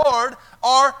of the Lord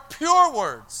are pure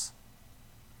words.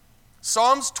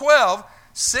 Psalms 12,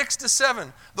 6 to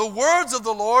 7. The words of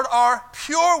the Lord are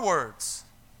pure words.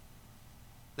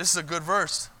 This is a good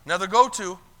verse. Another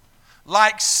go-to.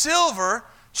 Like silver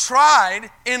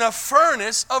tried in a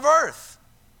furnace of earth,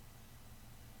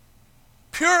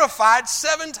 purified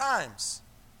 7 times.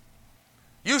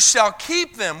 You shall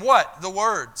keep them, what? The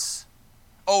words.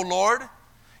 O Lord,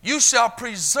 you shall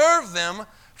preserve them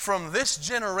from this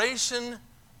generation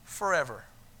forever.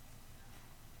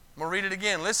 I'm going to read it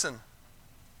again. Listen.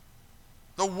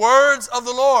 The words of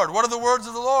the Lord. What are the words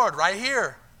of the Lord? Right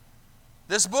here.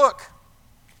 This book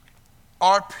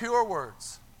are pure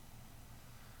words.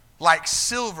 Like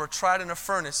silver tried in a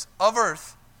furnace of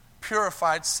earth,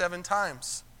 purified 7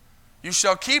 times. You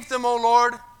shall keep them, O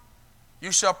Lord.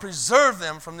 You shall preserve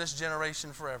them from this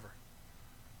generation forever.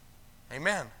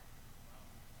 Amen.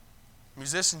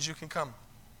 Musicians, you can come.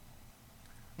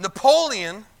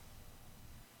 Napoleon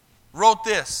wrote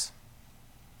this.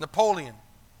 Napoleon.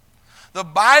 The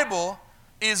Bible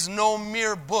is no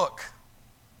mere book,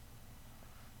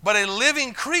 but a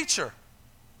living creature.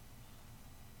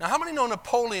 Now, how many know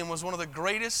Napoleon was one of the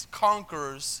greatest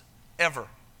conquerors ever?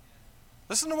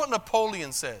 Listen to what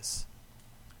Napoleon says.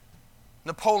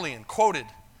 Napoleon, quoted,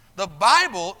 the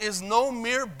Bible is no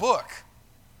mere book.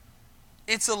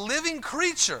 It's a living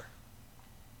creature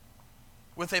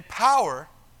with a power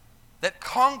that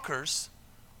conquers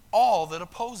all that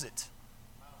oppose it.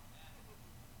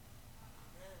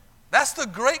 That's the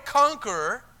great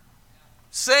conqueror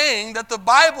saying that the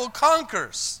Bible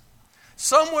conquers.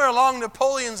 Somewhere along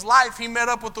Napoleon's life, he met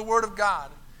up with the Word of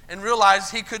God and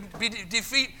realized he could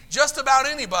defeat just about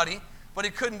anybody, but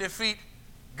he couldn't defeat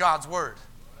God's Word.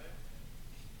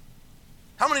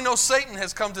 How many know Satan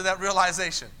has come to that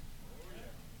realization?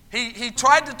 He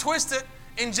tried to twist it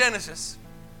in Genesis.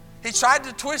 He tried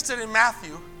to twist it in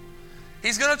Matthew.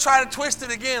 He's going to try to twist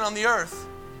it again on the earth.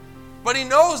 But he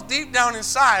knows deep down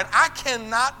inside, I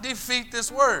cannot defeat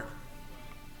this Word.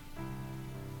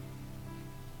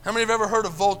 How many have ever heard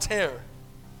of Voltaire?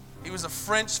 He was a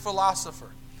French philosopher.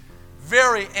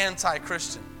 Very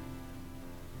anti-Christian.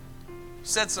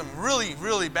 Said some really,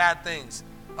 really bad things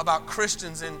about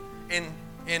Christians in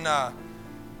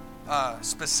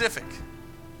specific.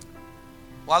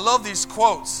 Well, I love these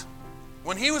quotes.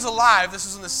 When he was alive, this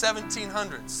was in the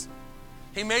 1700s,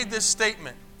 he made this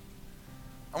statement.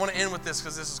 I want to end with this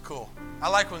because this is cool. I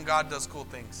like when God does cool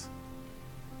things.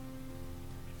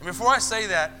 And before I say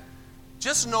that,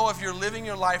 just know if you're living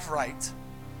your life right.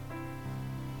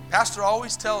 Pastor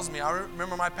always tells me, I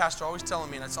remember my pastor always telling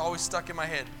me, and it's always stuck in my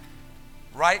head,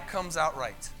 right comes out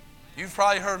right. You've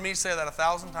probably heard me say that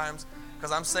 1,000 times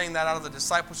because I'm saying that out of the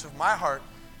discipleship of my heart.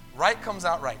 Right comes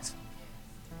out right.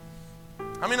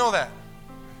 How many know that?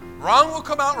 Wrong will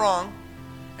come out wrong,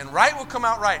 and right will come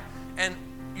out right. And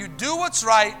you do what's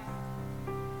right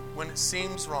when it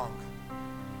seems wrong.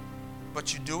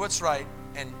 But you do what's right,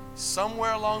 and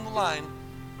somewhere along the line,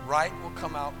 right will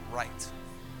come out right.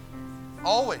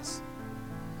 Always.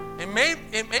 It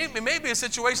may be a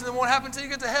situation that won't happen until you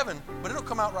get to heaven, but it'll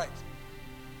come out right.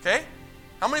 Okay?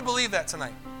 How many believe that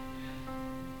tonight?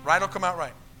 Right? It'll come out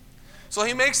right. So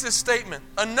he makes this statement.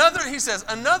 He says,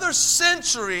 another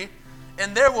century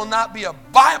and there will not be a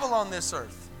Bible on this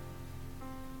earth.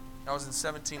 That was in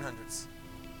 1700s.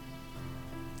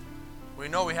 We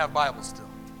know we have Bibles still.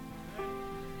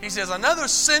 He says another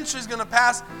century is going to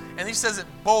pass, and he says it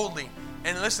boldly.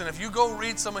 And listen, if you go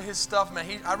read some of his stuff,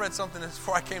 man, I read something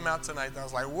before I came out tonight that I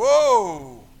was like,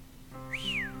 whoa!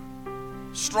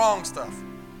 Strong stuff.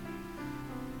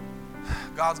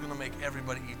 God's going to make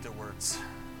everybody eat their words.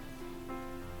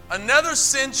 Another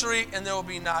century, and there will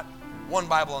be not one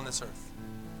Bible on this earth.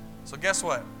 So guess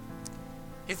what?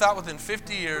 He thought within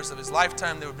 50 years of his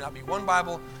lifetime there would not be one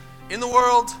Bible in the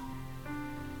world.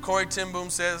 Corrie ten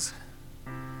Boom says,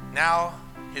 now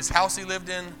his house he lived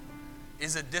in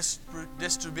is a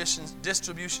distribution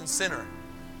center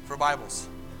for Bibles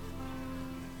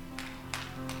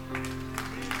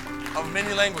of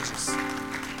many languages.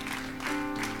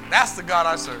 That's the God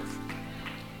I serve.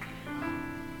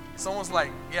 Someone's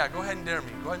like, yeah, go ahead and dare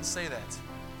me. Go ahead and say that.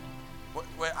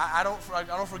 I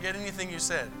don't forget anything you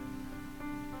said.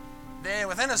 Then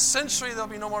within a century there'll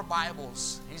be no more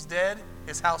Bibles. He's dead.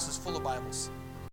 His house is full of Bibles.